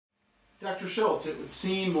Dr. Schultz, it would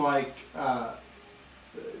seem like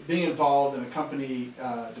being involved in a company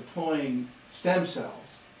deploying stem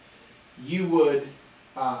cells, you would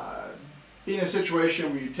be in a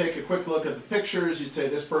situation where you take a quick look at the pictures, you'd say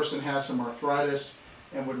this person has some arthritis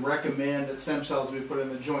and would recommend that stem cells be put in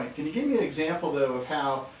the joint. Can you give me an example though of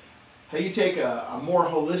how you take a more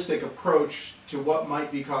holistic approach to what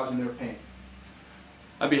might be causing their pain?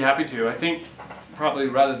 I'd be happy to. I think probably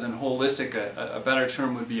rather than holistic, a better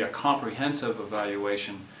term would be a comprehensive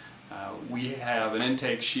evaluation. We have an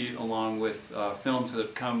intake sheet along with films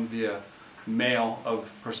that come via mail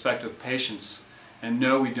of prospective patients. And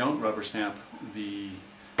no, we don't rubber stamp the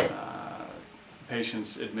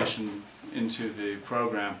patient's admission into the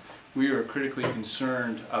program. We are critically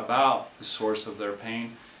concerned about the source of their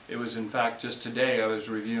pain. It was in fact just today I was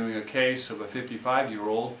reviewing a case of a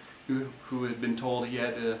 55-year-old who had been told he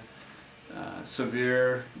had a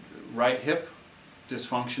severe right hip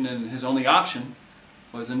dysfunction and his only option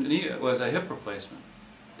was a hip replacement.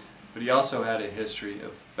 But he also had a history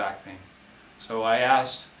of back pain. So I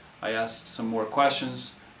asked some more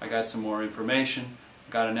questions, I got some more information,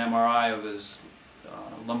 got an MRI of his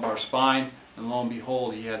lumbar spine, and lo and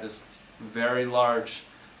behold he had this very large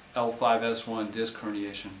L5-S1 disc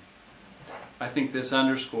herniation. I think this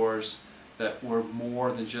underscores that we're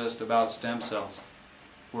more than just about stem cells.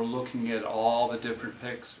 We're looking at all the different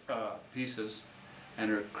pieces and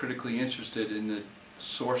are critically interested in the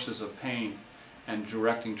sources of pain and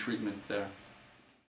directing treatment there.